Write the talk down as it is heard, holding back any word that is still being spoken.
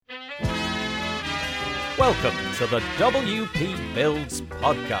Welcome to the WP Builds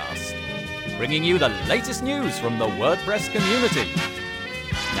podcast, bringing you the latest news from the WordPress community.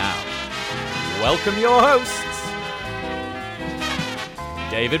 Now, welcome your hosts,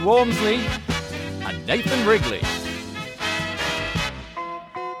 David Wormsley and Nathan Wrigley.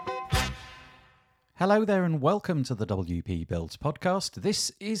 Hello there and welcome to the WP Builds podcast.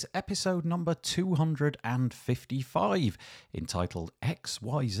 This is episode number 255, entitled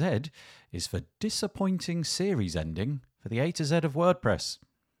XYZ is for disappointing series ending for the A to Z of WordPress.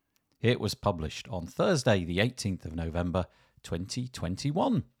 It was published on Thursday, the 18th of November,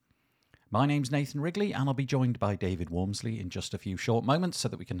 2021. My name's Nathan Wrigley and I'll be joined by David Wormsley in just a few short moments so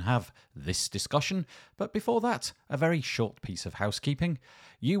that we can have this discussion. But before that, a very short piece of housekeeping.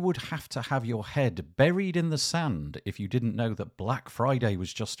 You would have to have your head buried in the sand if you didn't know that Black Friday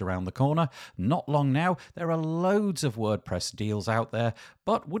was just around the corner. Not long now. There are loads of WordPress deals out there,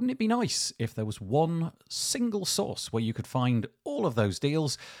 but wouldn't it be nice if there was one single source where you could find all of those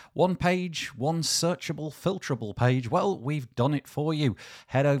deals? One page, one searchable, filterable page. Well, we've done it for you.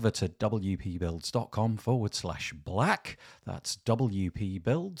 Head over to wpbuilds.com/black. That's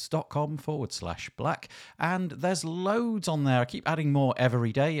wpbuilds.com/black. And there's loads on there. I keep adding more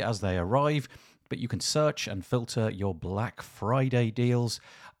every day as they arrive, but you can search and filter your Black Friday deals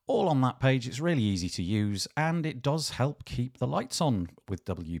all on that page. It's really easy to use and it does help keep the lights on with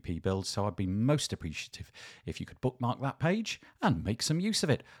WP Builds, so I'd be most appreciative if you could bookmark that page and make some use of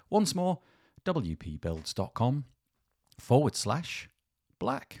it. Once more,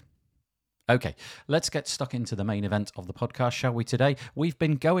 wpbuilds.com/black. Okay, let's get stuck into the main event of the podcast, shall we, today? We've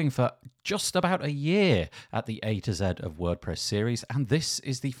been going for just about a year at the A to Z of WordPress series, and this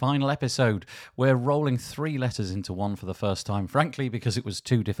is the final episode. We're rolling 3 letters into one for the first time, frankly, because it was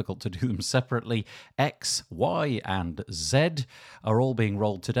too difficult to do them separately. X, Y, and Z are all being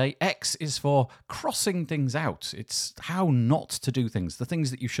rolled today. X is for crossing things out. It's how not to do things, the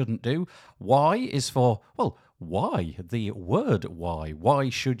things that you shouldn't do. Y is for, well, why? The word why. Why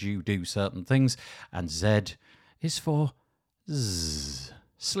should you do certain things? And Z is for Z,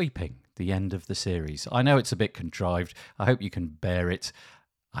 sleeping, the end of the series. I know it's a bit contrived. I hope you can bear it.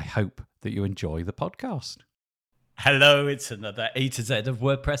 I hope that you enjoy the podcast. Hello, it's another A to Z of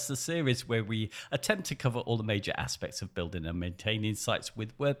WordPress, the series where we attempt to cover all the major aspects of building and maintaining sites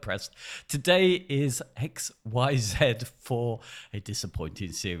with WordPress. Today is XYZ for a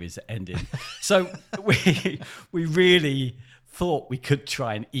disappointing series ending. So we really thought we could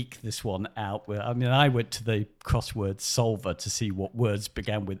try and eke this one out. I mean, I went to the crossword solver to see what words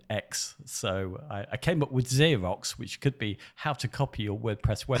began with X. So I came up with Xerox, which could be how to copy your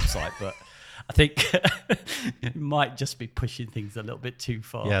WordPress website, but I think it might just be pushing things a little bit too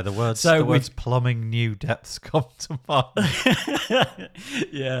far. Yeah, the words plumbing new depths come to mind.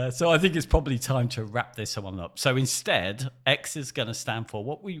 Yeah, so I think it's probably time to wrap this one up. So instead, X is going to stand for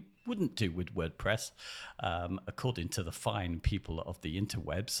what we wouldn't do with WordPress, according to the fine people of the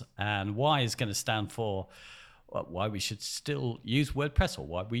interwebs. And Y is going to stand for why we should still use WordPress or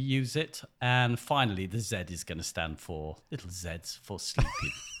why we use it. And finally, the Z is going to stand for little Zs for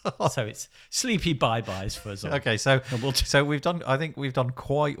sleepy. So it's sleepy bye-byes for us all. Okay, so we've done, I think we've done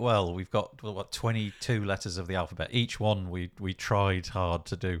quite well. We've got 22 letters of the alphabet. Each one we tried hard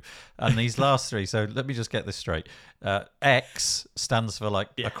to do. And these last 3, so let me just get this straight. X stands for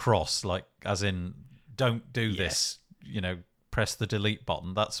a cross, like as in don't do this, press the delete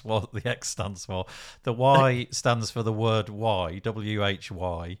button. That's what the X stands for. The Y stands for the word why,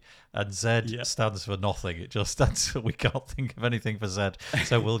 W-H-Y, and Z stands for nothing. It just stands for we can't think of anything for Z,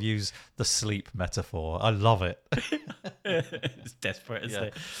 so we'll use the sleep metaphor. I love it. It's desperate, isn't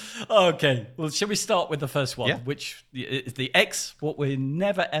it? Okay, well, shall we start with the first one, which is the X, what we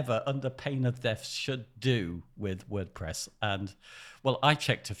never ever, under pain of death, should do with WordPress. And, well, I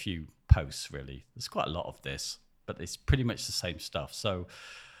checked a few posts, really. There's quite a lot of this, but it's pretty much the same stuff. So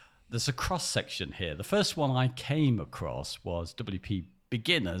there's a cross section here. The first one I came across was WP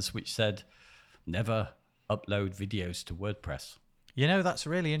Beginners, which said, never upload videos to WordPress. That's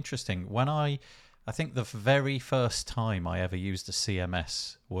really interesting. When I think the very first time I ever used a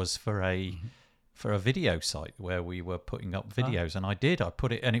CMS was for a video site where we were putting up videos. And I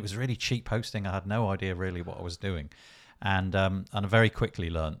put it, and it was really cheap hosting. I had no idea really what I was doing. And I very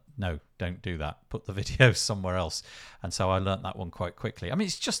quickly learned, no, don't do that. Put the videos somewhere else. And so I learned that one quite quickly. I mean,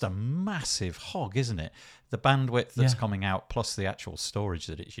 it's just a massive hog, isn't it? The bandwidth that's coming out plus the actual storage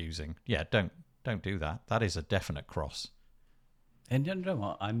that it's using. Yeah, don't do that. That is a definite cross. And you know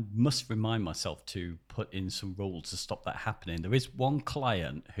what? I must remind myself to put in some rules to stop that happening. There is one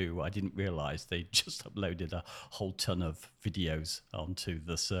client who I didn't realize they just uploaded a whole ton of videos onto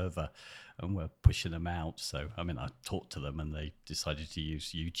the server and were pushing them out. So, I mean, I talked to them and they decided to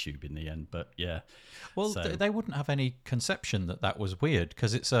use YouTube in the end. But yeah. Well, so, they wouldn't have any conception that that was weird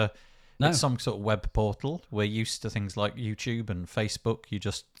because it's No. it's some sort of web portal. We're used to things like YouTube and Facebook. You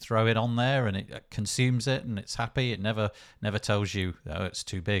just throw it on there and it consumes it and it's happy. It never tells you, oh, it's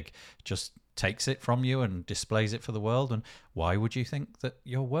too big. It just takes it from you and displays it for the world. And why would you think that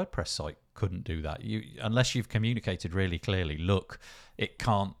your WordPress site couldn't do that? Unless you've communicated really clearly, look, it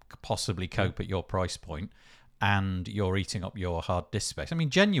can't possibly cope at your price point and you're eating up your hard disk space. I mean,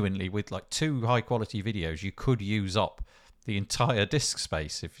 genuinely, with like 2 high quality videos, you could use up the entire disk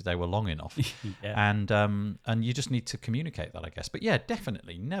space if they were long enough. Yeah. And you just need to communicate that, I guess. But yeah,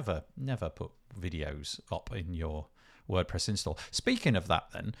 definitely never put videos up in your WordPress install. Speaking of that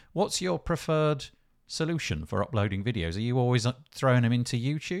then, what's your preferred solution for uploading videos? Are you always throwing them into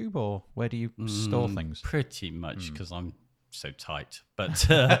YouTube, or where do you store things? Pretty much, because I'm so tight. But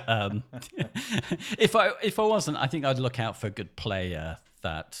if I wasn't, I think I'd look out for a good player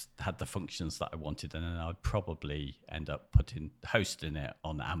that had the functions that I wanted, and then I'd probably end up hosting it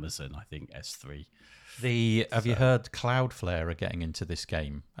on Amazon. I think S3. Have you heard Cloudflare are getting into this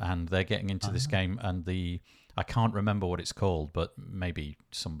game, and they're getting into this game, and I can't remember what it's called, but maybe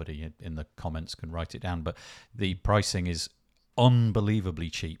somebody in the comments can write it down. But the pricing is unbelievably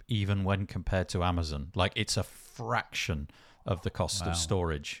cheap, even when compared to Amazon. Like, it's a fraction of the cost of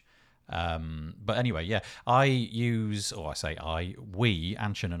storage. But anyway, yeah, we,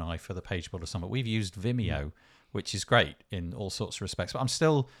 Anshin and I, for the Page Builder Summit, we've used Vimeo, which is great in all sorts of respects. But I'm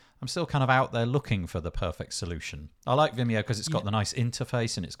still kind of out there looking for the perfect solution. I like Vimeo because it's got the nice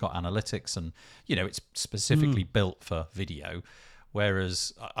interface and it's got analytics, and it's specifically built for video.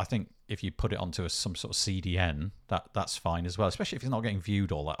 Whereas I think if you put it onto some sort of CDN, that's fine as well, especially if it's not getting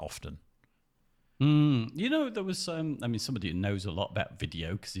viewed all that often. There was somebody who knows a lot about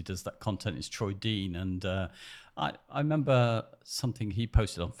video because he does that content is Troy Dean, and I remember something he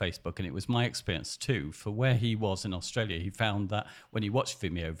posted on Facebook, and it was my experience too. For where he was in Australia, he found that when he watched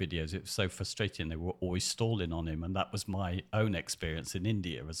Vimeo videos, it was so frustrating. They were always stalling on him, and that was my own experience in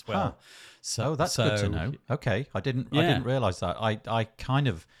India as well. So that's good to know. Okay, I didn't realize that. I kind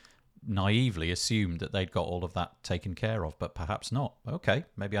of naively assumed that they'd got all of that taken care of, but perhaps not. Okay,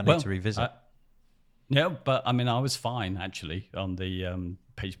 maybe I need to revisit. No, but I mean, I was fine actually on the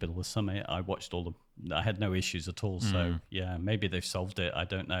Page Builder Summit. I watched I had no issues at all. So yeah, maybe they've solved it. I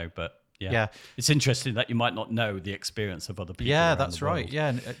don't know, but yeah, it's interesting that you might not know the experience of other people. Yeah, that's right.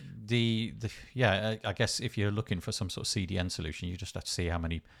 Yeah, I guess if you're looking for some sort of CDN solution, you just have to see how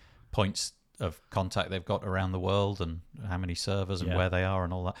many points of contact they've got around the world and how many servers and where they are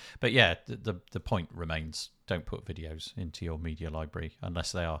and all that. But yeah, the point remains: don't put videos into your media library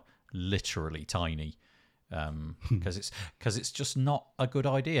unless they are literally tiny, because it's just not a good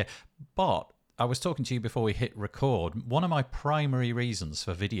idea. But I was talking to you before we hit record. One of my primary reasons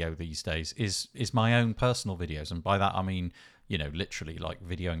for video these days is my own personal videos, and by that I mean literally like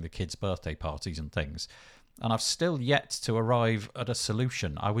videoing the kids' birthday parties and things. And I've still yet to arrive at a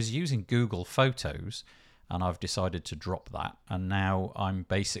solution. I was using Google Photos, and I've decided to drop that, and now I'm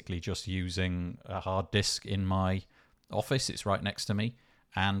basically just using a hard disk in my office. It's right next to me.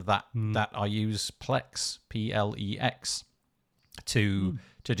 And that I use Plex, Plex, to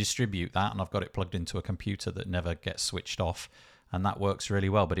distribute that, and I've got it plugged into a computer that never gets switched off, and that works really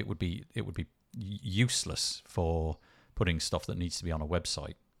well. But it would be useless for putting stuff that needs to be on a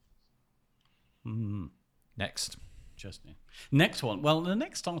website. Next, next one. Well, the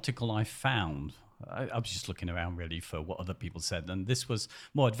next article I found, I was just looking around really for what other people said, and this was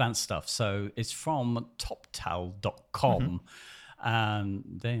more advanced stuff. So it's from TopTal.com. And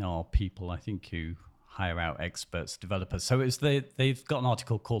they are people, I think, who hire out experts, developers. So they've got an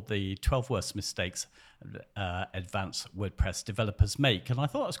article called The 12 Worst Mistakes Advanced WordPress Developers Make. And I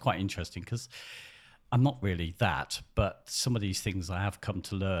thought it was quite interesting because I'm not really that, but some of these things I have come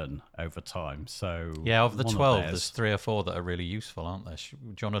to learn over time. So yeah, of the 12, there's 3 or 4 that are really useful, aren't there? Do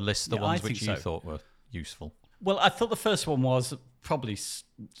you want to list the ones which you thought were useful? Well, I thought the first one was probably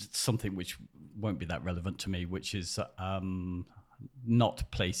something which won't be that relevant to me, which is not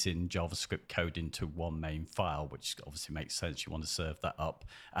placing JavaScript code into one main file, which obviously makes sense. You want to serve that up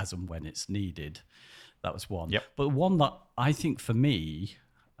as and when it's needed. That was one. Yep. But one that I think for me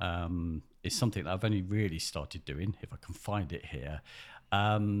is something that I've only really started doing, if I can find it here,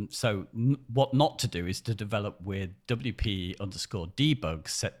 What not to do is to develop with WP_debug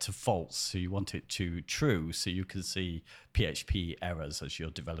set to false. So you want it to true so you can see PHP errors as you're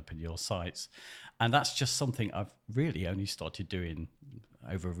developing your sites. And that's just something I've really only started doing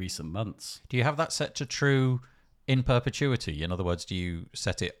over recent months. Do you have that set to true in perpetuity? In other words, do you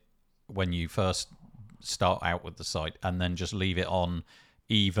set it when you first start out with the site and then just leave it on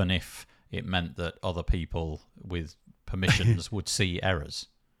even if it meant that other people with permissions would see errors?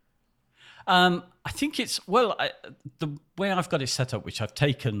 I think it's, the way I've got it set up, which I've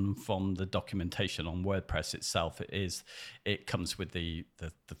taken from the documentation on WordPress itself, it comes with the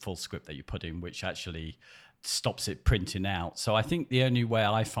full script that you put in, which actually stops it printing out. So I think the only way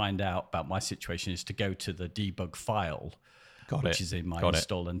I find out about my situation is to go to the debug file, which is in my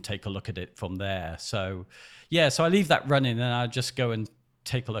install, and take a look at it from there. So so I leave that running and I just go and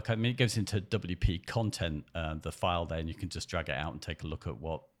take a look. I mean, it goes into WP content, the file there, and you can just drag it out and take a look at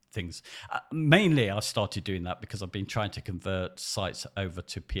what things. Mainly, I started doing that because I've been trying to convert sites over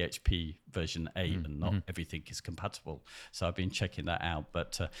to PHP version 8, and not everything is compatible. So I've been checking that out.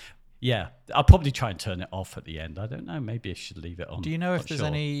 But I'll probably try and turn it off at the end. I don't know. Maybe I should leave it on. Do you know if there's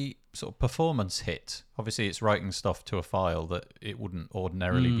any sort of performance hit? Obviously, it's writing stuff to a file that it wouldn't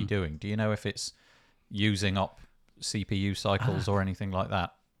ordinarily be doing. Do you know if it's using up CPU cycles or anything like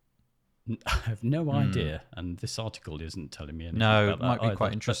that? I have no idea, and this article isn't telling me anything. No, about it might that be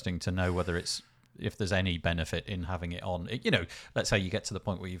quite interesting to know whether if there's any benefit in having it on. Let's say you get to the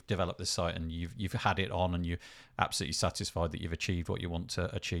point where you've developed this site and you've had it on and you're absolutely satisfied that you've achieved what you want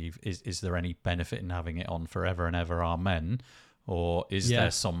to achieve. Is there any benefit in having it on forever and ever, amen? Or is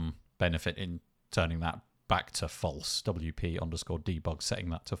there some benefit in turning that back to false? WP_debug, setting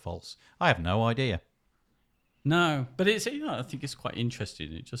that to false. I have no idea. No, but it's I think it's quite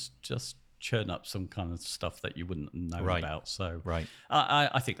interesting. It just churn up some kind of stuff that you wouldn't know about. So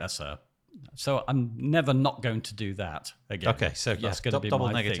I think that's so I'm never not going to do that again. Okay, so that's going to be double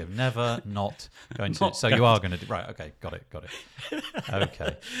my negative. thing. Never not going to. So you are going to do right. Okay, got it.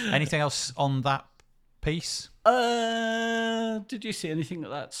 Okay. Anything else on that piece? Did you see anything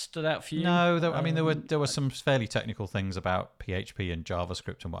that stood out for you? No, there were some fairly technical things about PHP and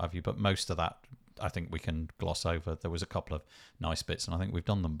JavaScript and what have you, but most of that I think we can gloss over. There was a couple of nice bits, and I think we've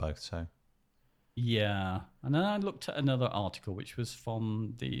done them both. So, yeah. And then I looked at another article, which was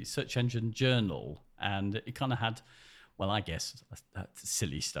from the Search Engine Journal, and it kind of had, well, I guess that's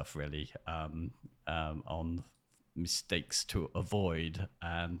silly stuff really, on mistakes to avoid.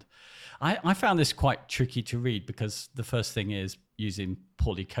 And I found this quite tricky to read because the first thing is using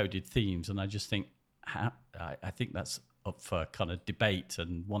poorly coded themes, and I just think I think that's up for kind of debate.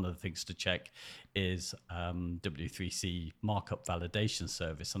 And one of the things to check is W3C markup validation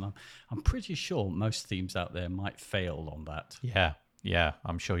service, and I'm pretty sure most themes out there might fail on that. Yeah,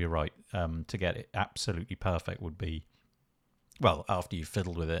 I'm sure you're right. To get it absolutely perfect would be, well, after you've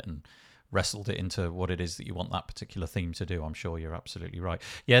fiddled with it and wrestled it into what it is that you want that particular theme to do. I'm sure you're absolutely right.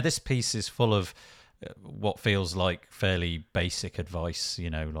 Yeah, this piece is full of what feels like fairly basic advice,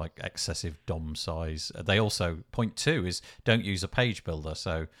 like excessive DOM size. They also, point 2 is don't use a page builder.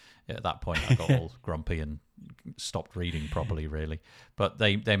 So at that point I got all grumpy and stopped reading properly, really. But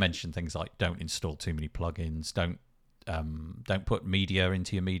they mention things like don't install too many plugins, don't put media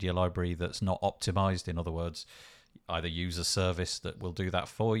into your media library that's not optimized. In other words, either use a service that will do that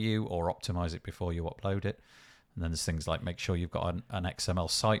for you or optimize it before you upload it. And then there's things like make sure you've got an XML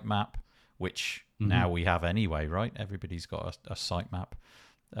sitemap, which now we have anyway, right? Everybody's got a sitemap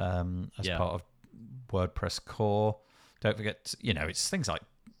as part of WordPress core. Don't forget, it's things like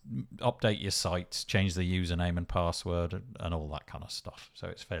update your site, change the username and password and all that kind of stuff. So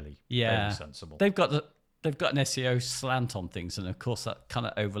it's fairly sensible. They've got an SEO slant on things, and of course that kind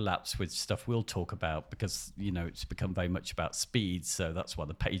of overlaps with stuff we'll talk about because it's become very much about speed. So that's why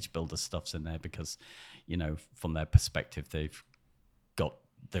the page builder stuff's in there because from their perspective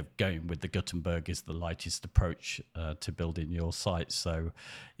they're going with the Gutenberg is the lightest approach to building your site. So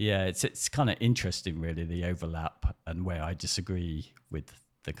it's kind of interesting really, the overlap and where I disagree with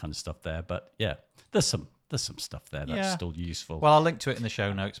the kind of stuff there. But there's some stuff there that's still useful. Well, I'll link to it in the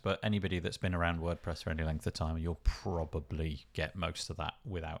show notes, but anybody that's been around WordPress for any length of time, you'll probably get most of that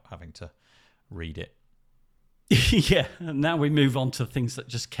without having to read it. Yeah, and now we move on to things that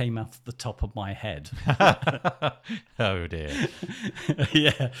just came off the top of my head. Oh, dear.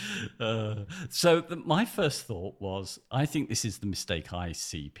 So my first thought was, I think this is the mistake I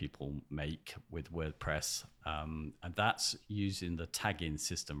see people make with WordPress, And that's using the tagging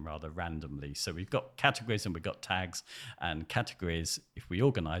system rather randomly. So we've got categories and we've got tags. And categories, if we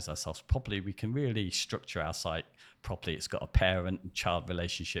organize ourselves properly, we can really structure our site properly. It's got a parent and child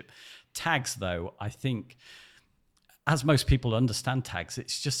relationship. Tags, though, I think, as most people understand tags, it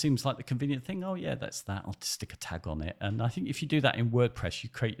just seems like the convenient thing. Oh, yeah, that's that. I'll just stick a tag on it. And I think if you do that in WordPress, you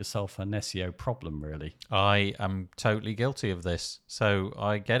create yourself an SEO problem, really. I am totally guilty of this, so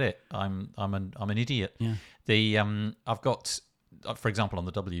I get it. I'm an idiot. Yeah. I've got, for example, on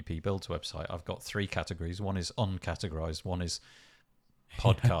the WP Builds website, I've got 3 categories. One is uncategorized, one is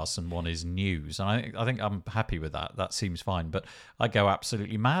podcasts, and one is news. And I think I'm happy with that. That seems fine. But I go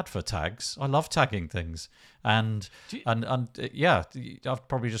absolutely mad for tags. I love tagging things, and yeah, I've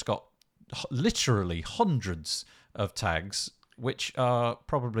probably just got literally hundreds of tags, which are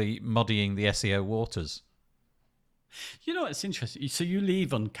probably muddying the SEO waters. You know, it's interesting. So you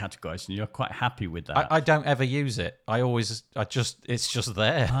leave uncategorized and you're quite happy with that. I don't ever use it. It's just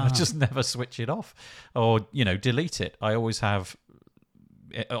there. I just never switch it off or, delete it. I always have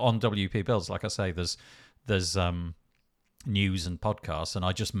on WP Builds, like I say, there's news and podcasts, and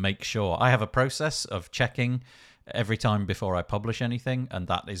I just make sure I have a process of checking every time before I publish anything, and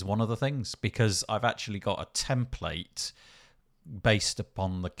that is one of the things, because I've actually got a template based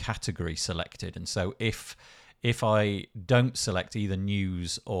upon the category selected. And so if I don't select either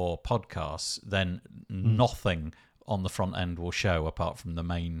news or podcasts, then nothing on the front end will show apart from the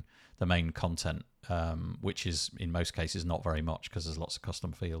main content, which is in most cases not very much because there's lots of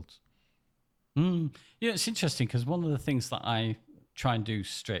custom fields. Yeah, it's interesting because one of the things that I try and do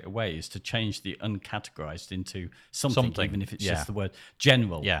straight away is to change the uncategorized into something. Even if it's just the word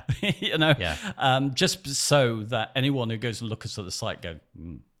general. Yeah. Just so that anyone who goes and looks at the site go,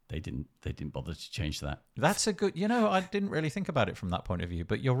 they didn't bother to change that. That's a good, I didn't really think about it from that point of view,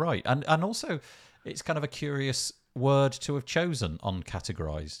 but you're right. And also it's kind of a curious word to have chosen,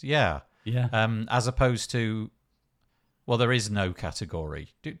 uncategorized. Yeah. As opposed to, well, there is no category.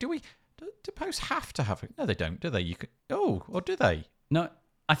 Do posts have to have it? No, they don't, do they? Or do they? No,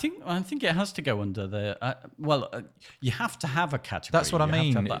 I think it has to go under the. You have to have a category. That's what I mean.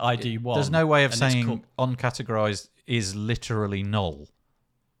 You have to have the ID one. There's no way of saying uncategorized is literally null.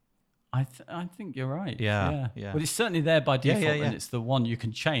 I think you're right. Yeah. Well, it's certainly there by default, and it's the one you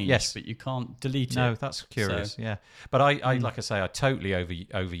can change. Yes, but you can't delete it. No, that's curious. So, but I like I say, I totally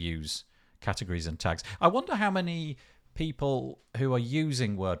overuse categories and tags. I wonder how many people who are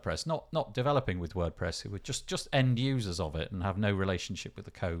using WordPress, not developing with WordPress, who are just end users of it and have no relationship with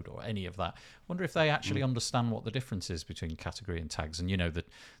the code or any of that. Wonder if they actually understand what the difference is between category and tags, and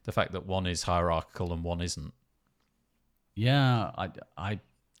the fact that one is hierarchical and one isn't. Yeah, I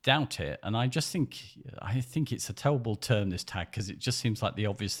doubt it, and I think it's a terrible term, this tag, because it just seems like the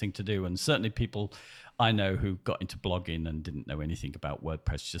obvious thing to do. And certainly people I know who got into blogging and didn't know anything about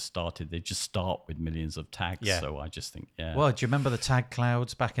WordPress, they just start with millions of tags. So I just think, well, do you remember the tag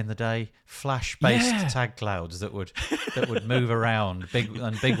clouds back in the day? Flash-based tag clouds that would move around,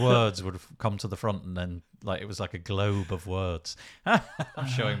 big words would come to the front, and then it was like a globe of words. I'm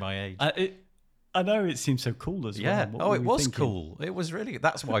showing my age. I know, it seems so cool as well. Yeah. It was cool. It was really.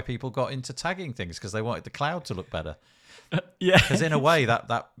 That's why people got into tagging things, because they wanted the cloud to look better. Because in a way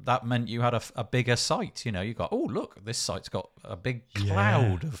that meant you had a bigger site. You got, oh look, this site's got a big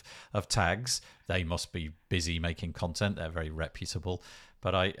cloud of tags. They must be busy making content. They're very reputable.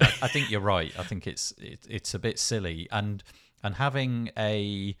 But I think you're right. I think it's a bit silly, and having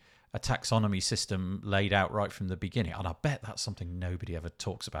a taxonomy system laid out right from the beginning. And I bet that's something nobody ever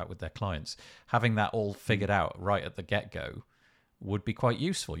talks about with their clients. Having that all figured out right at the get-go would be quite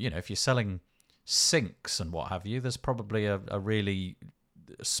useful. If you're selling sinks and what have you, there's probably a really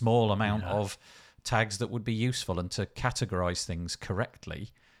small amount of tags that would be useful, and to categorize things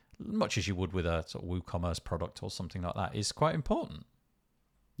correctly, much as you would with a sort of WooCommerce product or something like that, is quite important.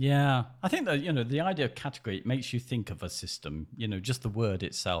 Yeah, I think that, the idea of category, it makes you think of a system. Just the word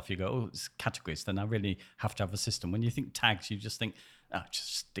itself, you go, oh, it's categories, then I really have to have a system. When you think tags, you just think,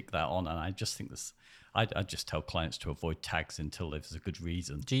 just stick that on. And I just think this, I just tell clients to avoid tags until there's a good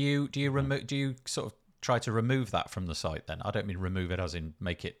reason. Do you sort of try to remove that from the site then? I don't mean remove it as in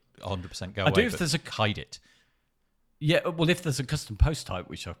make it 100% go away, do if there's hide it. Yeah, well, if there's a custom post type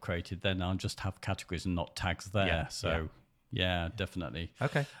which I've created, then I'll just have categories and not tags there. Yeah, definitely.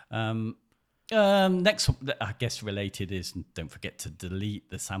 Okay. Next, I guess related is, don't forget to delete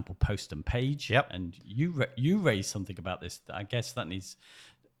the sample post and page. Yep. And you raised something about this. I guess that needs.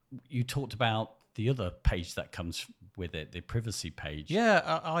 You talked about the other page that comes with it, the privacy page.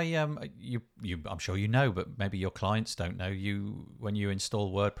 Yeah, I'm sure you know, but maybe your clients don't know. When you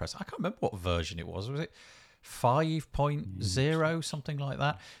install WordPress, I can't remember what version it was. Was it 5.0, something like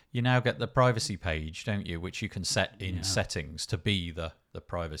that. You now get the privacy page, don't you, which you can set in settings to be the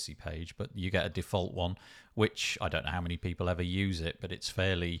privacy page, but you get a default one, which I don't know how many people ever use it, but it's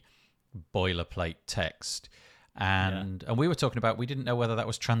fairly boilerplate text. And we were talking about, we didn't know whether that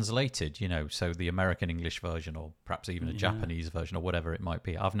was translated, so the American English version or perhaps even a Japanese version or whatever it might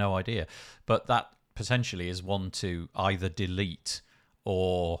be. I've no idea. But that potentially is one to either delete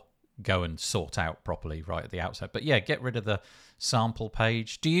or go and sort out properly right at the outset. But yeah, get rid of the sample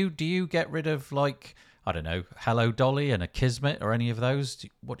page. Do you get rid of, like, I don't know, Hello Dolly and a Kismet or any of those?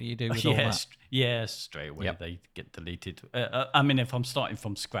 What do you do with all that? Yeah, straight away they get deleted. I mean, if I'm starting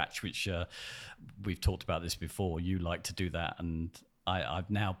from scratch, which we've talked about this before, you like to do that, and I've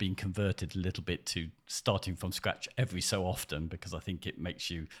now been converted a little bit to starting from scratch every so often, because I think it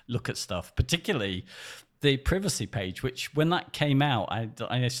makes you look at stuff, particularly the privacy page, which when that came out,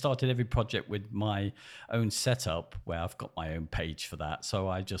 I started every project with my own setup where I've got my own page for that. So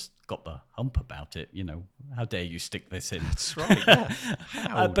I just got the hump about it. How dare you stick this in? That's right.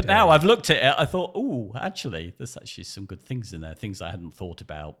 Yeah. But now I've looked at it, I thought, oh, actually, there's actually some good things in there, things I hadn't thought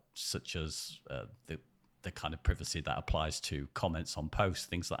about, such as the kind of privacy that applies to comments on posts,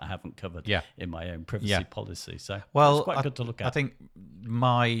 things that I haven't covered in my own privacy policy. So it's quite good to look at. I think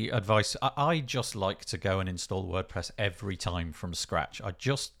my advice, I just like to go and install WordPress every time from scratch. I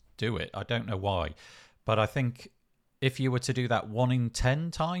just do it. I don't know why. But I think if you were to do that 1 in 10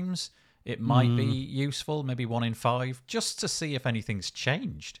 times, it might be useful, maybe 1 in 5, just to see if anything's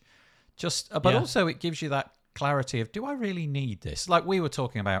changed. But also it gives you that clarity of, do I really need this? Like we were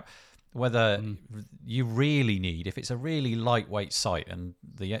talking about, whether you really need, if it's a really lightweight site and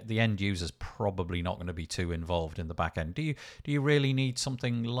the end user's probably not going to be too involved in the back end, do you really need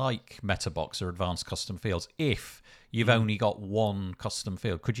something like Metabox or advanced custom fields if you've only got one custom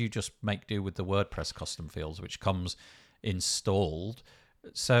field? Could you just make do with the WordPress custom fields, which comes installed?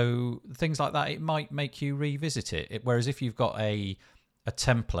 So things like that, it might make you revisit it. Whereas if you've got a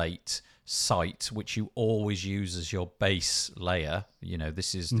template site which you always use as your base layer,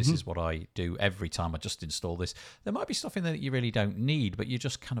 this is what I do every time I just install this, there might be stuff in there that you really don't need, but you're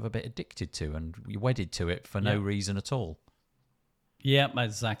just kind of a bit addicted to and you're wedded to it for no reason at all. Yeah,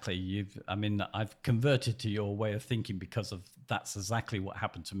 exactly. I've converted to your way of thinking because of that's exactly what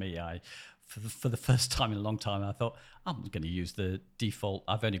happened to me. For the first time in a long time, I thought, I'm going to use the default.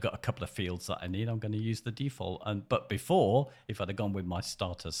 I've only got a couple of fields that I need. I'm going to use the default. But before, if I'd have gone with my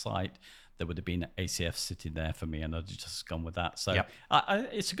starter site, there would have been ACF sitting there for me, and I'd just gone with that. So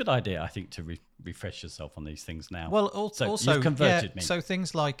it's a good idea, I think, to refresh yourself on these things now. Well, also you've converted me. So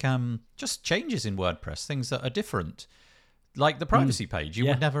things like just changes in WordPress, things that are different. Like the privacy page, you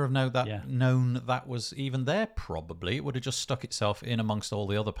would never have known that was even there, probably. It would have just stuck itself in amongst all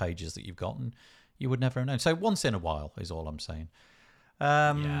the other pages that you've got, and you would never have known. So once in a while is all I'm saying.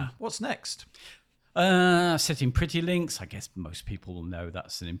 What's next? Setting pretty links. I guess most people will know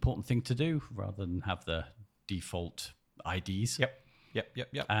that's an important thing to do rather than have the default IDs. Yep.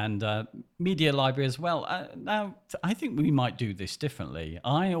 And media library as well. Now, I think we might do this differently.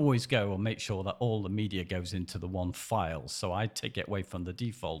 I always go and make sure that all the media goes into the one file. So I take it away from the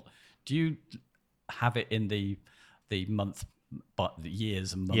default. Do you have it in the month, but the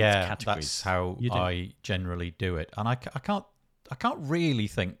years and months categories? Yeah, that's how I generally do it. And I can't really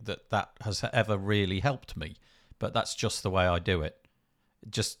think that has ever really helped me, but that's just the way I do it.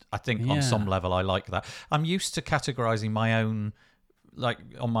 I think on some level I like that. I'm used to categorizing my own. Like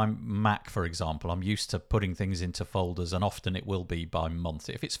on my Mac, for example, I'm used to putting things into folders, and often it will be by month.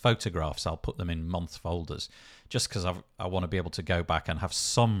 If it's photographs, I'll put them in month folders, just because I want to be able to go back and have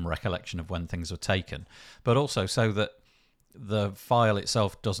some recollection of when things were taken, but also so that the folder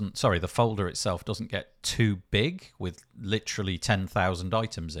itself doesn't get too big with literally 10,000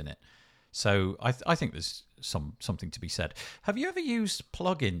 items in it. So I think there's something to be said. Have you ever used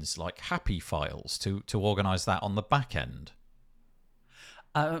plugins like Happy Files to organize that on the back end?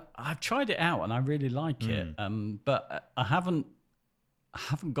 I've tried it out and I really like it, but I haven't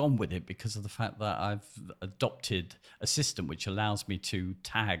gone with it because of the fact that I've adopted a system which allows me to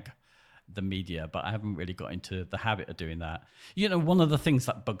tag the media, but I haven't really got into the habit of doing that. One of the things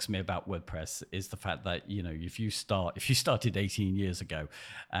that bugs me about WordPress is the fact that if you started 18 years ago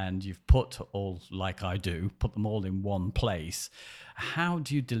and you've put them all in one place, how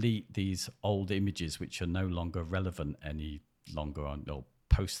do you delete these old images which are no longer relevant any longer on or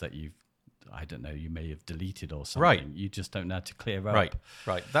posts that you may have deleted or something? Right. You just don't know how to clear up.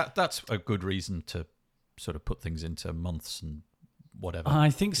 Right. That's a good reason to sort of put things into months and whatever. I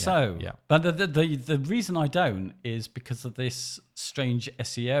think so. Yeah. But the reason I don't is because of this strange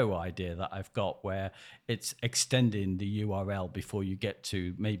SEO idea that I've got where it's extending the URL before you get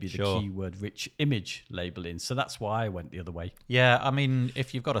to maybe the keyword rich image labeling. So that's why I went the other way. Yeah, I mean,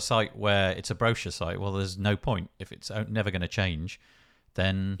 if you've got a site where it's a brochure site, well, there's no point. If it's never going to change,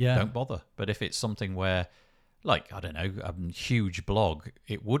 then don't bother. But if it's something where, like, I don't know, a huge blog,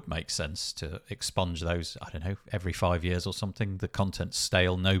 it would make sense to expunge those, I don't know, every 5 years or something. The content's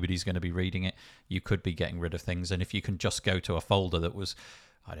stale, nobody's going to be reading it. You could be getting rid of things. And if you can just go to a folder that was,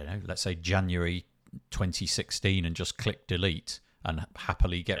 I don't know, let's say January 2016 and just click delete and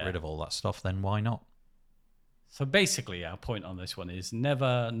happily get rid of all that stuff, then why not? So basically, our point on this one is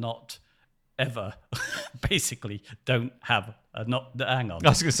never, not ever. Basically, don't have a not. Hang on. I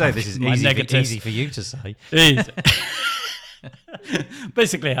was going to say, this is easy for you to say.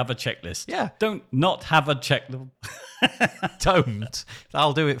 Basically, have a checklist. Yeah. Don't not have a checklist. Don't.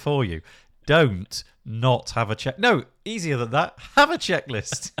 I'll do it for you. Don't not have a check. No, easier than that. Have a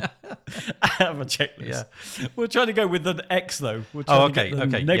checklist. Have a checklist. Yeah. We're trying to go with an X though. Okay.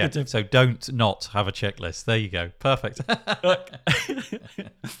 Negative. Yeah. So don't not have a checklist. There you go. Perfect.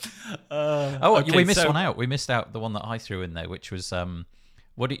 We missed one out. We missed out the one that I threw in there, which was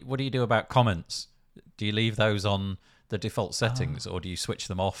what do you do about comments? Do you leave those on the default settings, or do you switch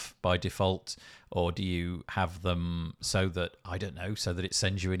them off by default, or do you have them so that, I don't know, so that it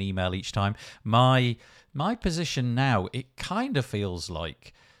sends you an email each time? My position now, it kind of feels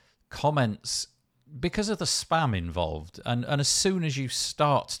like comments, because of the spam involved, and as soon as you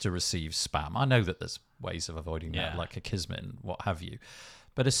start to receive spam, I know that there's ways of avoiding that, like a Kismet and what have you,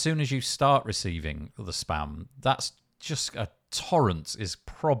 but as soon as you start receiving the spam, that's just a torrent is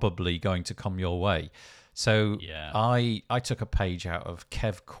probably going to come your way. So I took a page out of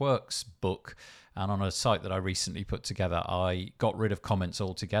Kev Quirk's book, and on a site that I recently put together, I got rid of comments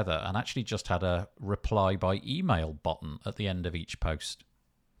altogether and actually just had a reply by email button at the end of each post.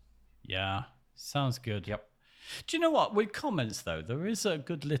 Yeah, sounds good. Yep. Do you know what? With comments, though, there is a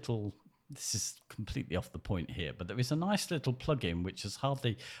good little... This is completely off the point here, but there is a nice little plugin which is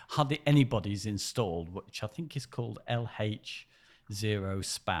hardly anybody's installed, which I think is called LH0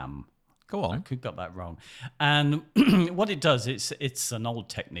 Spam. Go on. I could got that wrong. And what it does, it's an old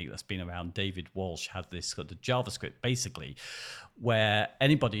technique that's been around. David Walsh had this sort of JavaScript, basically, where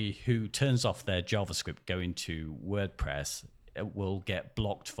anybody who turns off their JavaScript going to WordPress will get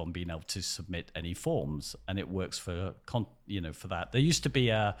blocked from being able to submit any forms, and it works for that. There used to be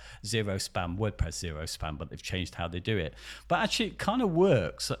a zero spam, WordPress zero spam, but they've changed how they do it. But actually, it kind of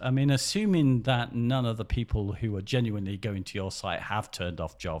works. I mean, assuming that none of the people who are genuinely going to your site have turned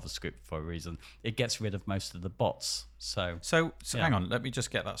off JavaScript for a reason, it gets rid of most of the bots. So hang on, let me just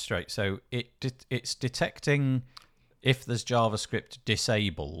get that straight. So it's detecting if there's JavaScript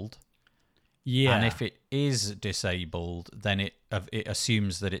disabled. Yeah. And if it is disabled, then it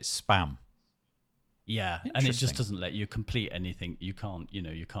assumes that it's spam. Yeah, and it just doesn't let you complete anything. You can't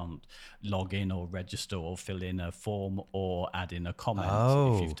log in or register or fill in a form or add in a comment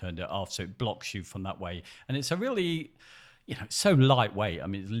if you've turned it off. So it blocks you from that way. And it's a really, it's so lightweight. I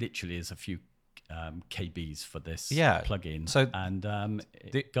mean, it literally is a few KBs for this plugin. So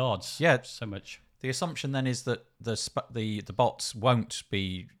so much. The assumption then is that the bots won't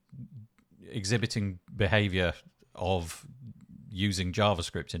be exhibiting behavior of using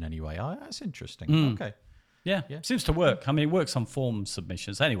JavaScript in any way. That's interesting. Okay. Yeah, seems to work. I mean, it works on form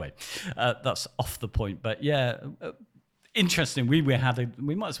submissions. Anyway, that's off the point. But interesting. We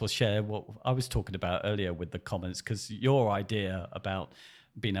might as well share what I was talking about earlier with the comments, because your idea about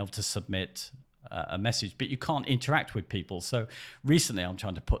being able to submit a message, but you can't interact with people. So recently I'm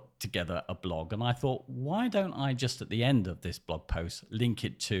trying to put together a blog, and I thought, why don't I just at the end of this blog post link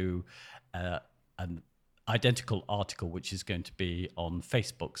it to an identical article which is going to be on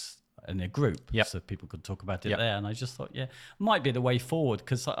Facebook's in a group, so people could talk about it there. And I just thought, might be the way forward,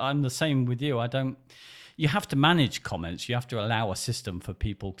 because I'm the same with you. You have to manage comments. You have to allow a system for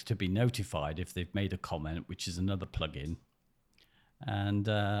people to be notified if they've made a comment, which is another plugin. And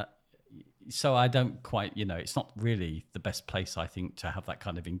so I don't quite, it's not really the best place, I think, to have that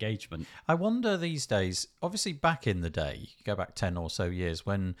kind of engagement. I wonder these days, obviously back in the day, you go back 10 or so years,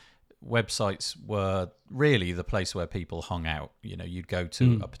 when websites were really the place where people hung out. You'd go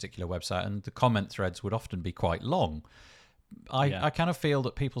to a particular website and the comment threads would often be quite long. I kind of feel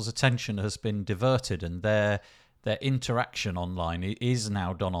that people's attention has been diverted, and their interaction online is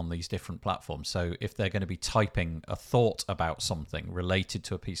now done on these different platforms. So if they're going to be typing a thought about something related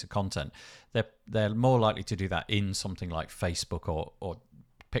to a piece of content, they're more likely to do that in something like Facebook or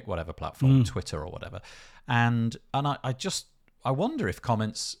pick whatever platform, Twitter or whatever. And I just I wonder if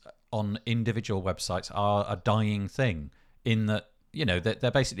comments on individual websites are a dying thing, in that, you know, that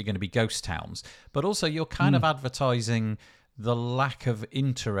they're basically going to be ghost towns, but also you're kind of advertising the lack of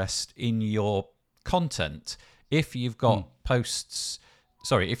interest in your content. If you've got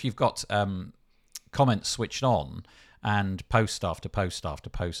if you've got comments switched on and post after post after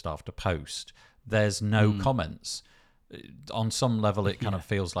post after post, there's no comments. On some level, it kind of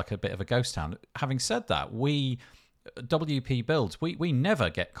feels like a bit of a ghost town. Having said that, WP Builds, we never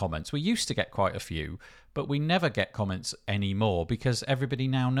get comments. We used to get quite a few, but we never get comments anymore, because everybody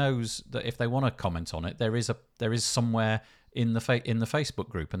now knows that if they want to comment on it, there is somewhere in the Facebook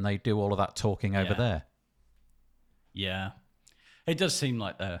group, and they do all of that talking over there. Yeah, it does seem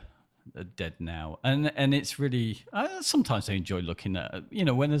like they're dead now, and it's really sometimes I enjoy looking at, you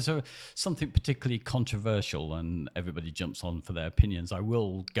know, when there's something particularly controversial and everybody jumps on for their opinions. I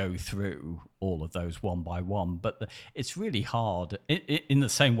will go through all of those one by one, but it's really hard in the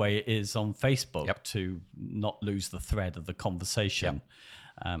same way it is on Facebook to not lose the thread of the conversation.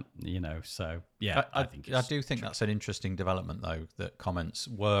 You know, so yeah, I do think that's an interesting development, though, that comments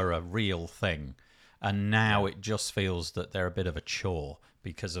were a real thing. And now it just feels that they're a bit of a chore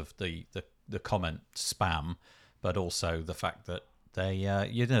because of the comment spam, but also the fact that they,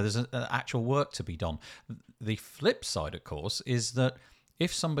 you know, there's an actual work to be done. The flip side, of course, is that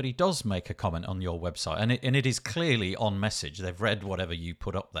if somebody does make a comment on your website, and it is clearly on message, they've read whatever you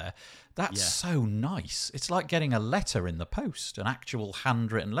put up there, that's so nice. It's like getting a letter in the post, an actual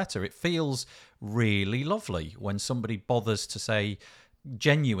handwritten letter. It feels really lovely when somebody bothers to say,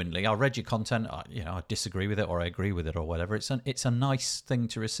 genuinely, I read your content, I disagree with it or I agree with it or whatever. It's a nice thing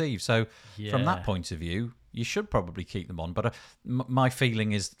to receive. So from that point of view, you should probably keep them on. But my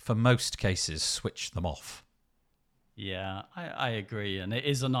feeling is, for most cases, switch them off. Yeah, I agree. And it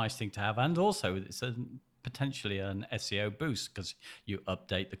is a nice thing to have. And also, it's potentially an SEO boost, because you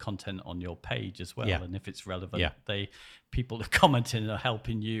update the content on your page as well. And if it's relevant, people are commenting are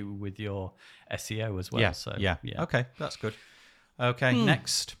helping you with your SEO as well. Okay, that's good. Okay,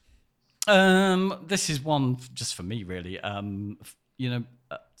 next. This is one just for me, really.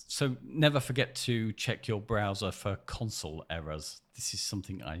 So never forget to check your browser for console errors. This is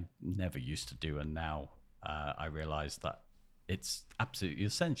something I never used to do, and now I realize that it's absolutely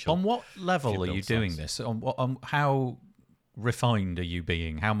essential. On what level are you doing this? On how refined are you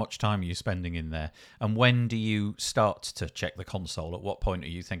being? How much time are you spending in there? And when do you start to check the console? At what point are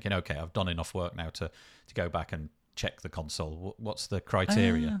you thinking, okay, I've done enough work now to go back and check the console? What's the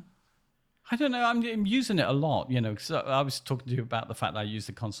criteria? I don't know. I'm using it a lot, you know, because I was talking to you about the fact that I use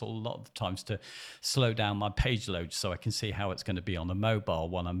the console a lot of the times to slow down my page load so I can see how it's going to be on the mobile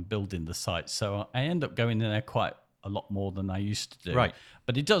when I'm building the site. So I end up going in there quite a lot more than I used to do. Right.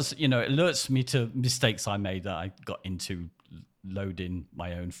 But it does, you know, it alerts me to mistakes I made that I got into loading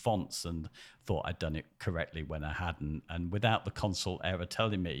my own fonts and thought I'd done it correctly when I hadn't. And without the console error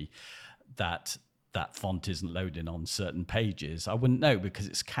telling me that font isn't loading on certain pages, I wouldn't know, because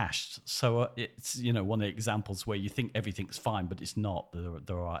it's cached. So it's, you know, one of the examples where you think everything's fine, but it's not.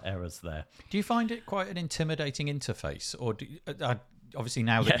 There are errors there. Do you find it quite an intimidating interface? Or obviously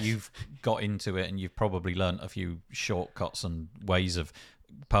now that you've got into it and you've probably learnt a few shortcuts and ways of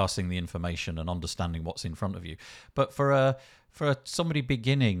passing the information and understanding what's in front of you. But for somebody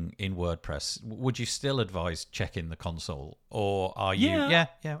beginning in WordPress, would you still advise checking the console? Or are you... Yeah,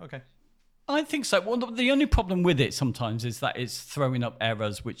 okay. I think so. Well, the only problem with it sometimes is that it's throwing up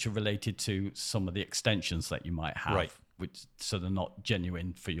errors which are related to some of the extensions that you might have. Right. So they're not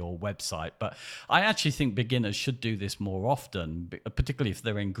genuine for your website. But I actually think beginners should do this more often, particularly if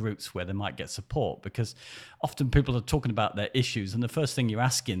they're in groups where they might get support, because often people are talking about their issues, and the first thing you're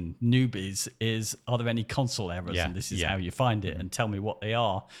asking newbies is, are there any console errors? And this is how you find it, and tell me what they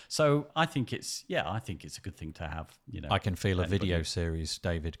are. So I think it's a good thing to have. You know, I can feel a video series,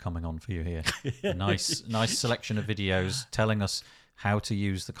 David, coming on for you here. A nice selection of videos telling us how to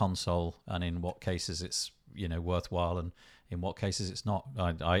use the console and in what cases it's, you know, worthwhile and in what cases it's not.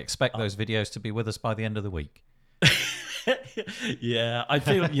 I expect those videos to be with us by the end of the week. Yeah, I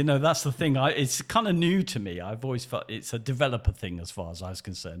feel, you know, that's the thing. It's kind of new to me. I've always felt it's a developer thing as far as I was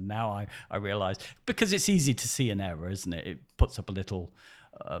concerned. Now I realize, because it's easy to see an error, isn't it? It puts up a little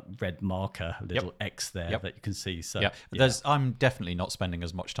red marker, a little X there that you can see. So I'm definitely not spending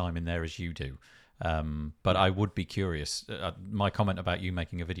as much time in there as you do. But I would be curious. My comment about you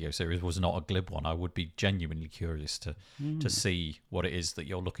making a video series was not a glib one. I would be genuinely curious to see what it is that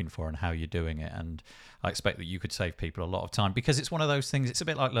you're looking for and how you're doing it. And I expect that you could save people a lot of time, because it's one of those things. It's a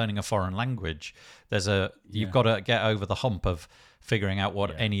bit like learning a foreign language. You've got to get over the hump of figuring out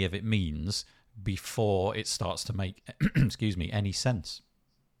what any of it means, before it starts to make, excuse me, any sense.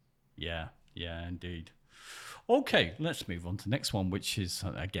 Yeah, indeed. Okay, let's move on to the next one, which is,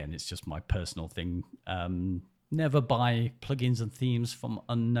 again, it's just my personal thing. Never buy plugins and themes from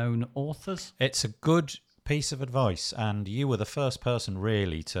unknown authors. It's a good piece of advice, and you were the first person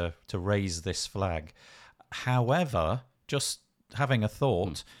really to raise this flag. However, just having a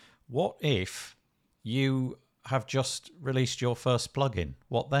thought, what if you have just released your first plugin?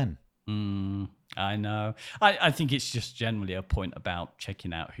 What then? I know. I think it's just generally a point about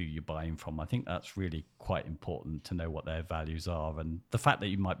checking out who you're buying from. I think that's really quite important to know what their values are, and the fact that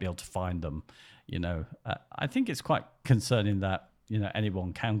you might be able to find them. I think it's quite concerning that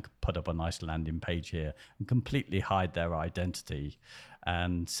anyone can put up a nice landing page here and completely hide their identity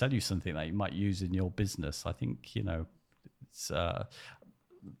and sell you something that you might use in your business. I think it's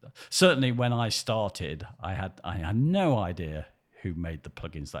certainly when I started, I had no idea who made the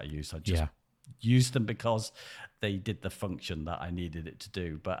plugins that I used. I just used them because they did the function that I needed it to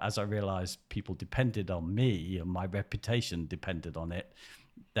do. But as I realized people depended on me and my reputation depended on it,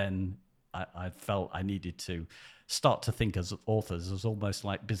 then I felt I needed to start to think as authors as almost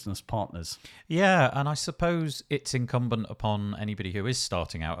like business partners. Yeah, and I suppose it's incumbent upon anybody who is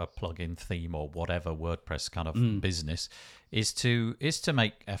starting out a plugin, theme, or whatever WordPress kind of business is to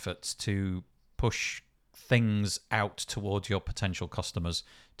make efforts to push things out towards your potential customers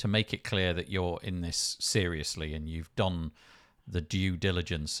to make it clear that you're in this seriously and you've done the due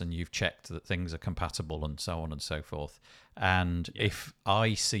diligence and you've checked that things are compatible and so on and so forth. And if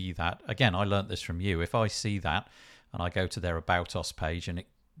I see that, again, I learnt this from you, if I see that and I go to their About Us page and it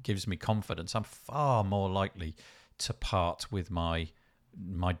gives me confidence, I'm far more likely to part with my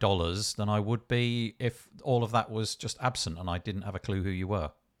dollars than I would be if all of that was just absent and I didn't have a clue who you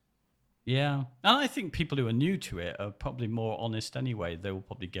were. Yeah. And I think people who are new to it are probably more honest anyway. They will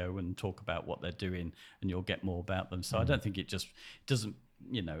probably go and talk about what they're doing and you'll get more about them. So I don't think it doesn't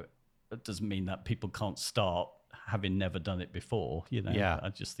mean that people can't start having never done it before. I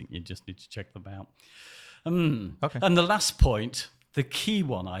just think you just need to check them out. Okay. And the last point, the key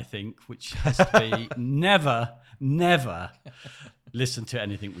one, I think, which has to be never listen to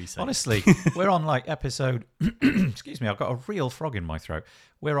anything we say. Honestly, we're on like episode, excuse me, I've got a real frog in my throat.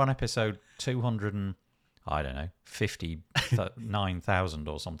 We're on episode 200 and, I don't know, 59,000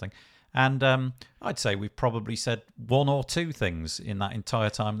 or something. And I'd say we've probably said one or two things in that entire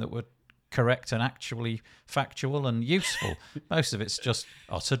time that were correct and actually factual and useful. Most of it's just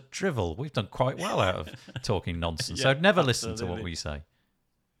utter drivel. We've done quite well out of talking nonsense. So never listen to what we say.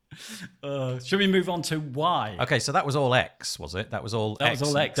 Should we move on to why? Okay, so that was all X, was it? That was all X.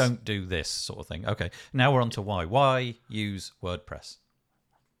 Don't do this sort of thing. Okay, now we're on to why. Why use WordPress?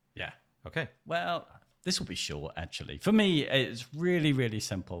 Yeah. Okay. Well, this will be short, actually. For me, it's really, really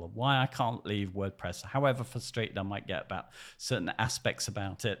simple. Why I can't leave WordPress, however frustrated I might get about certain aspects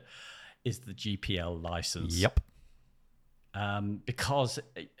about it, is the GPL license. Yep. Because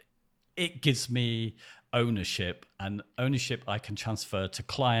it gives me ownership, and ownership I can transfer to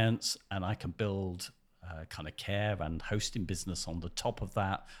clients, and I can build kind of care and hosting business on the top of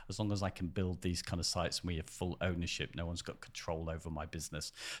that, as long as I can build these kind of sites and we have full ownership. No one's got control over my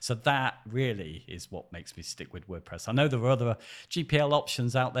business. So that really is what makes me stick with WordPress. I know there are other GPL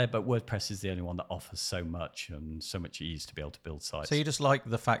options out there, but WordPress is the only one that offers so much and so much ease to be able to build sites. So you just like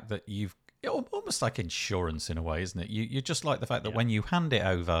the fact that you've almost like insurance in a way, isn't it? You just like the fact that when you hand it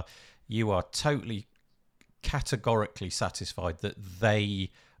over, you are totally categorically satisfied that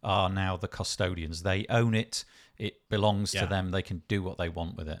they are now the custodians. They own it. It belongs to them. They can do what they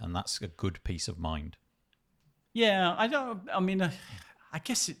want with it, and that's a good peace of mind. Yeah, I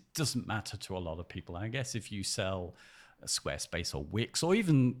guess it doesn't matter to a lot of people. I guess if you sell Squarespace or Wix, or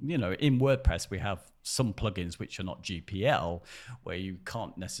even, in WordPress, we have some plugins which are not GPL, where you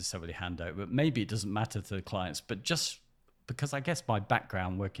can't necessarily hand over. But maybe it doesn't matter to the clients, but just because I guess my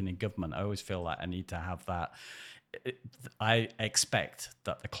background working in government, I always feel like I need to have that. I expect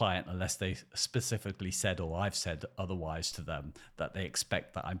that the client, unless they specifically said or I've said otherwise to them, that they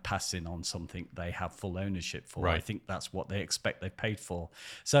expect that I'm passing on something they have full ownership for. Right. I think that's what they expect they've paid for.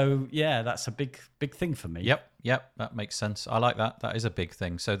 So yeah, that's a big thing for me. Yep, that makes sense. I like that. That is a big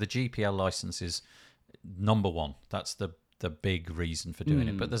thing. So the GPL license is number one. That's the big reason for doing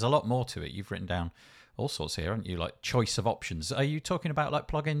it. But there's a lot more to it. You've written down all sorts here, haven't you? Like choice of options. Are you talking about like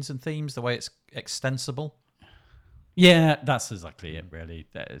plugins and themes, the way it's extensible? Yeah, that's exactly it, really.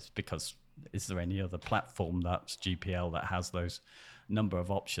 It's because, is there any other platform that's GPL that has those number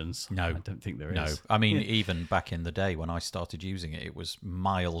of options? No. I don't think there is. No. I mean, even back in the day when I started using it, it was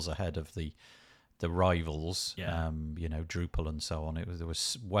miles ahead of the rivals, Drupal and so on. There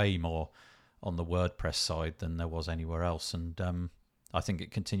was way more on the WordPress side than there was anywhere else. And I think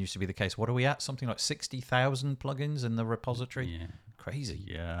it continues to be the case. What are we at? Something like 60,000 plugins in the repository? Yeah. Crazy.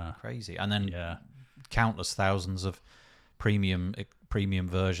 Yeah. Crazy. And then Yeah. countless thousands of premium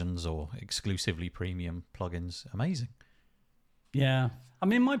versions or exclusively premium plugins. Amazing. Yeah. I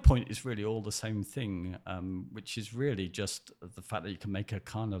mean, my point is really all the same thing, which is really just the fact that you can make a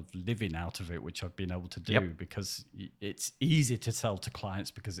kind of living out of it, which I've been able to do because it's easy to sell to clients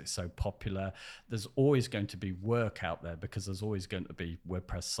because it's so popular. There's always going to be work out there because there's always going to be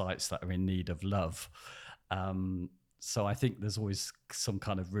WordPress sites that are in need of love. So I think there's always some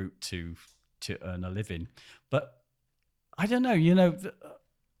kind of route to earn a living. But I don't know,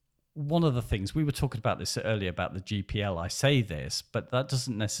 one of the things we were talking about this earlier about the GPL, I say this, but that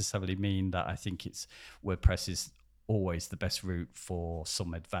doesn't necessarily mean that I think WordPress is always the best route for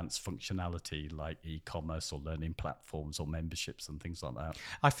some advanced functionality like e-commerce or learning platforms or memberships and things like that.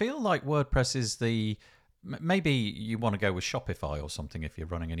 I feel like WordPress is maybe you want to go with Shopify or something if you're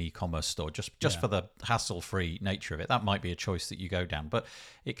running an e-commerce store, just for the hassle-free nature of it. That might be a choice that you go down. But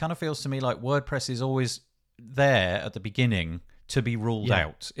it kind of feels to me like WordPress is always there at the beginning to be ruled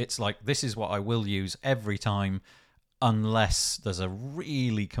out. It's like, this is what I will use every time unless there's a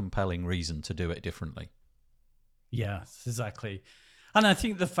really compelling reason to do it differently. Yeah, exactly. And I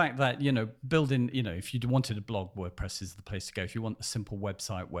think the fact that, building, if you wanted a blog, WordPress is the place to go. If you want a simple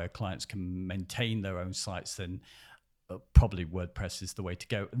website where clients can maintain their own sites, then probably WordPress is the way to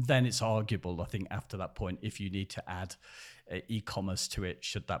go. Then it's arguable, I think, after that point, if you need to add e-commerce to it,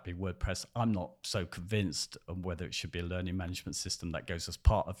 should that be WordPress? I'm not so convinced on whether it should be a learning management system that goes as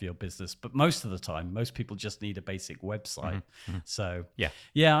part of your business. But most of the time, most people just need a basic website. Mm-hmm. So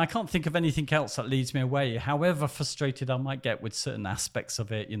yeah, I can't think of anything else that leads me away. However frustrated I might get with certain aspects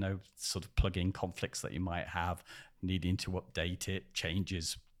of it, sort of plugin conflicts that you might have, needing to update it,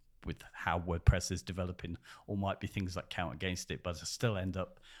 changes with how WordPress is developing, or might be things that count against it, but I still end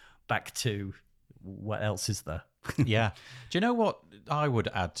up back to what else is there? Yeah. Do you know what I would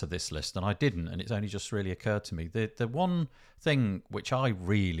add to this list? And I didn't, and it's only just really occurred to me. The one thing which I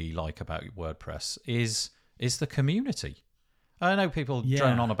really like about WordPress is the community. I know people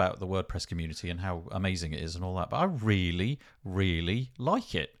drone on about the WordPress community and how amazing it is and all that, but I really, really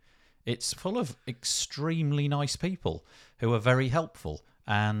like it. It's full of extremely nice people who are very helpful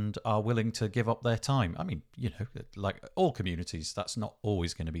and are willing to give up their time. I mean, like all communities, that's not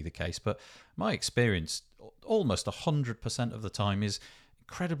always going to be the case, but my experience almost 100% of the time is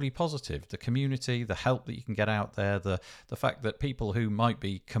incredibly positive. The community, the help that you can get out there, the fact that people who might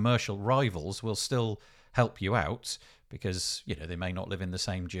be commercial rivals will still help you out because, they may not live in the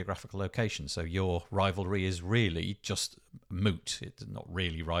same geographical location. So your rivalry is really just moot. It's not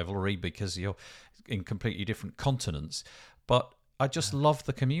really rivalry because you're in completely different continents. But I just love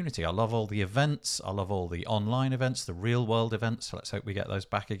the community. I love all the events. I love all the online events, the real world events. So let's hope we get those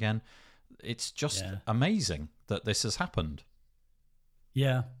back again. It's just amazing that this has happened.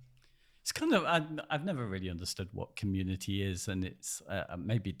 Yeah. It's kind of, I've never really understood what community is, and it's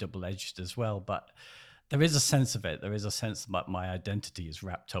maybe double-edged as well, but there is a sense of it. There is a sense that my identity is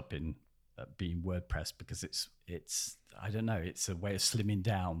wrapped up in being WordPress because it's I don't know, it's a way of slimming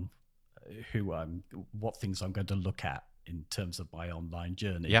down what things I'm going to look at in terms of my online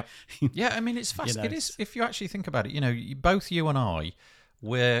journey. Yeah. Yeah, I mean, it's fast. It is, if you actually think about it, both you and I,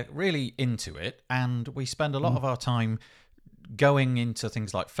 we're really into it, and we spend a lot of our time going into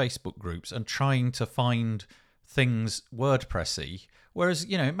things like Facebook groups and trying to find things WordPressy. Whereas,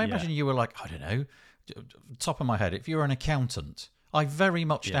 imagine you were like, I don't know, top of my head, if you're an accountant, I very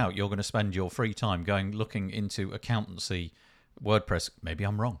much doubt you're going to spend your free time looking into accountancy WordPress. Maybe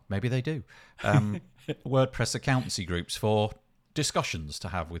I'm wrong. Maybe they do. WordPress accountancy groups for discussions to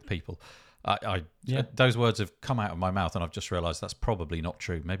have with people. Those words have come out of my mouth and I've just realized that's probably not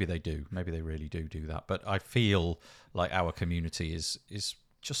true. Maybe they do. Maybe they really do that. But I feel like our community is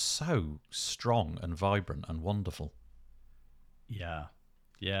just so strong and vibrant and wonderful. Yeah.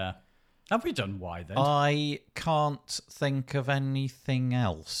 Yeah. Have we done why then? I can't think of anything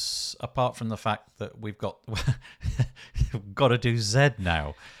else apart from the fact that we've got to do Z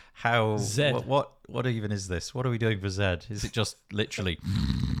now. How Z? What even is this? What are we doing for Z? Is it just literally?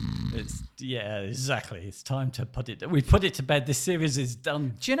 Exactly. It's time to put it. We put it to bed. This series is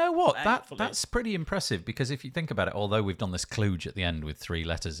done. Do you know what? That's pretty impressive because if you think about it, although we've done this kludge at the end with 3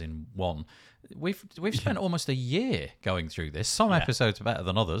 letters in one, we've spent almost a year going through this. Some episodes are better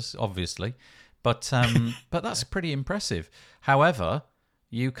than others, obviously, but that's pretty impressive. However,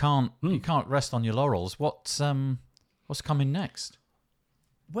 you can't rest on your laurels. What's coming next?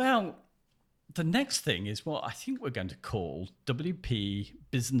 Well, the next thing is what I think we're going to call WP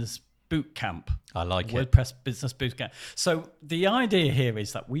Business boot camp. I like it. WordPress Business Boot Camp. So the idea here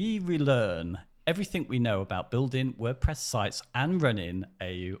is that we relearn everything we know about building WordPress sites and running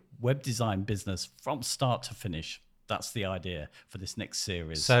a web design business from start to finish. That's the idea for this next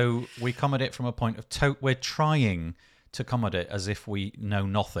series. So we come at it from a point of we're trying to come at it as if we know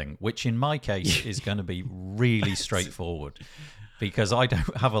nothing, which in my case is going to be really straightforward. Because I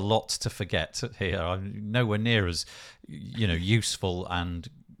don't have a lot to forget here. I'm nowhere near as, useful, and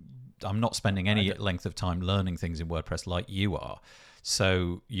I'm not spending any length of time learning things in WordPress like you are.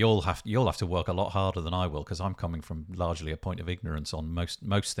 So you'll have to work a lot harder than I will, because I'm coming from largely a point of ignorance on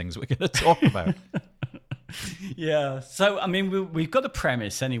most things we're going to talk about. Yeah. So, I mean, we've got a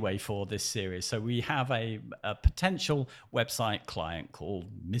premise anyway for this series. So we have a potential website client called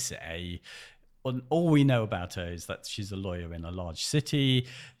Miss A. And all we know about her is that she's a lawyer in a large city.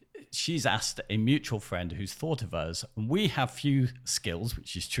 She's asked a mutual friend who's thought of us, and we have few skills,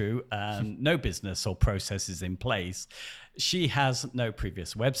 which is true, and no business or processes in place. She has no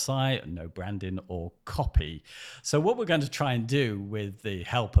previous website, no branding or copy. So what we're going to try and do with the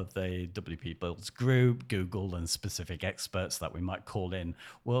help of the WP Builds group, Google, and specific experts that we might call in,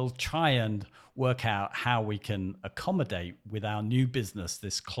 we'll try and work out how we can accommodate with our new business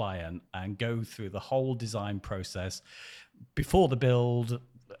this client and go through the whole design process before the build,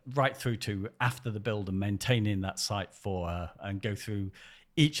 right through to after the build, and maintaining that site for her, and go through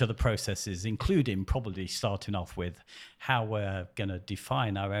each of the processes, including probably starting off with how we're going to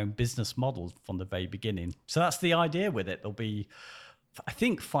define our own business model from the very beginning. So that's the idea with it. There'll be, I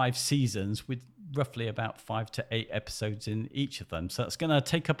think, 5 seasons with roughly about 5 to 8 episodes in each of them. So it's going to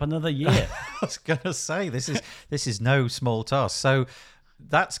take up another year. I was going to say, this is no small task. So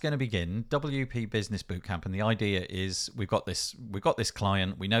that's going to begin WP Business Bootcamp, and the idea is we've got this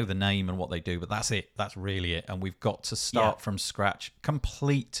client, we know the name and what they do, but that's it. That's really it, and we've got to start from scratch,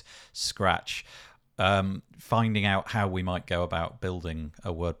 complete scratch, finding out how we might go about building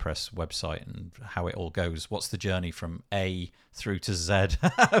a WordPress website and how it all goes. What's the journey from A through to Z?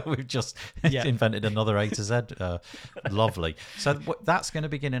 We've just invented another A to Z. Lovely. So that's going to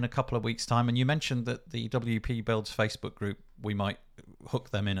begin in a couple of weeks' time. And you mentioned that the WP Builds Facebook group, we might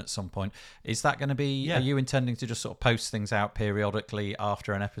hook them in at some point. Is that going to be, are you intending to just sort of post things out periodically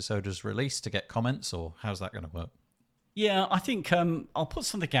after an episode is released to get comments, or how's that going to work? Yeah, I think I'll put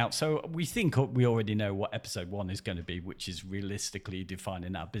something out. So we think we already know what episode 1 is going to be, which is realistically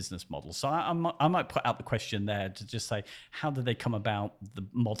defining our business model. So I might put out the question there to just say, how do they come about the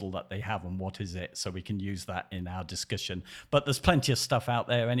model that they have and what is it? So we can use that in our discussion. But there's plenty of stuff out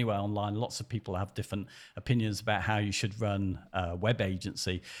there anyway online. Lots of people have different opinions about how you should run a web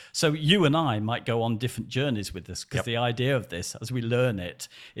agency. So you and I might go on different journeys with this, because the idea of this, as we learn it,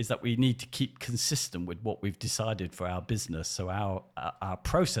 is that we need to keep consistent with what we've decided for our business. So our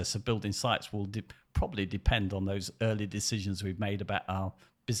process of building sites will probably depend on those early decisions we've made about our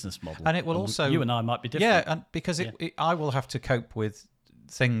business model. And it will also, you and I might be different. Yeah, and because I will have to cope with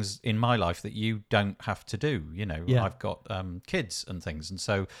things in my life that you don't have to do. I've got kids and things, and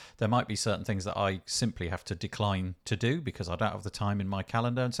so there might be certain things that I simply have to decline to do because I don't have the time in my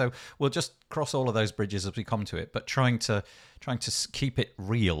calendar. And so we'll just cross all of those bridges as we come to it, but trying to keep it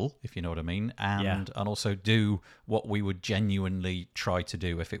real, if you know what I mean, and also do what we would genuinely try to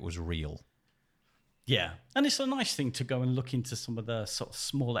do if it was real. Yeah, and it's a nice thing to go and look into some of the sort of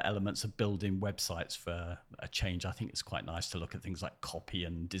smaller elements of building websites for a change. I think it's quite nice to look at things like copy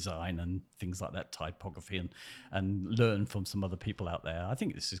and design and things like that, typography, and learn from some other people out there. I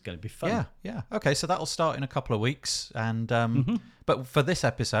think this is going to be fun. Yeah. Okay, so that'll start in a couple of weeks, and but for this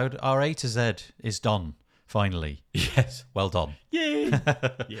episode, our A to Z is done. Finally. Yes. Well done. Yay.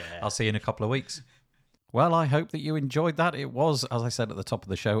 Yeah. I'll see you in a couple of weeks. Well, I hope that you enjoyed that. It was, as I said at the top of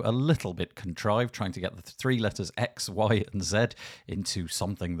the show, a little bit contrived trying to get the 3 letters X, Y, and Z into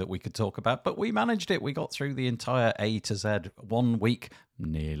something that we could talk about, but we managed it. We got through the entire A to Z 1 week,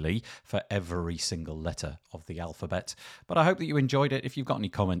 nearly, for every single letter of the alphabet. But I hope that you enjoyed it. If you've got any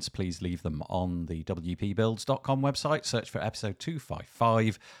comments, please leave them on the wpbuilds.com website. Search for episode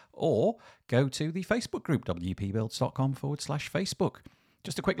 255, or go to the Facebook group, wpbuilds.com/Facebook.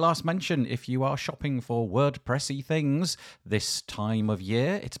 Just a quick last mention, if you are shopping for WordPressy things this time of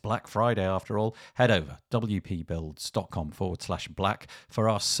year, it's Black Friday after all, head over wpbuilds.com/black for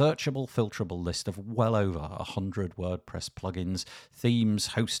our searchable, filterable list of well over 100 WordPress plugins, themes,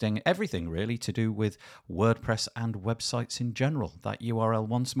 hosting, everything really to do with WordPress and websites in general. That URL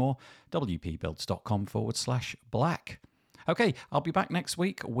once more, wpbuilds.com/black. Okay, I'll be back next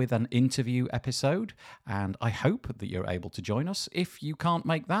week with an interview episode, and I hope that you're able to join us. If you can't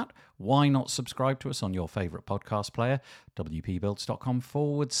make that, why not subscribe to us on your favourite podcast player,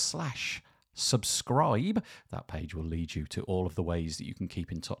 wpbuilds.com/subscribe. That page will lead you to all of the ways that you can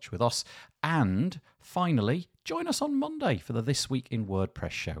keep in touch with us. And finally, join us on Monday for the This Week in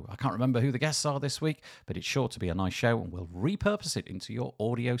WordPress show. I can't remember who the guests are this week, but it's sure to be a nice show, and we'll repurpose it into your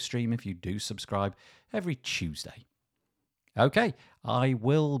audio stream if you do subscribe every Tuesday. Okay, I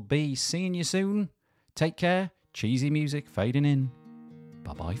will be seeing you soon. Take care. Cheesy music fading in.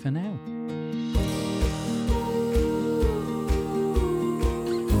 Bye-bye for now.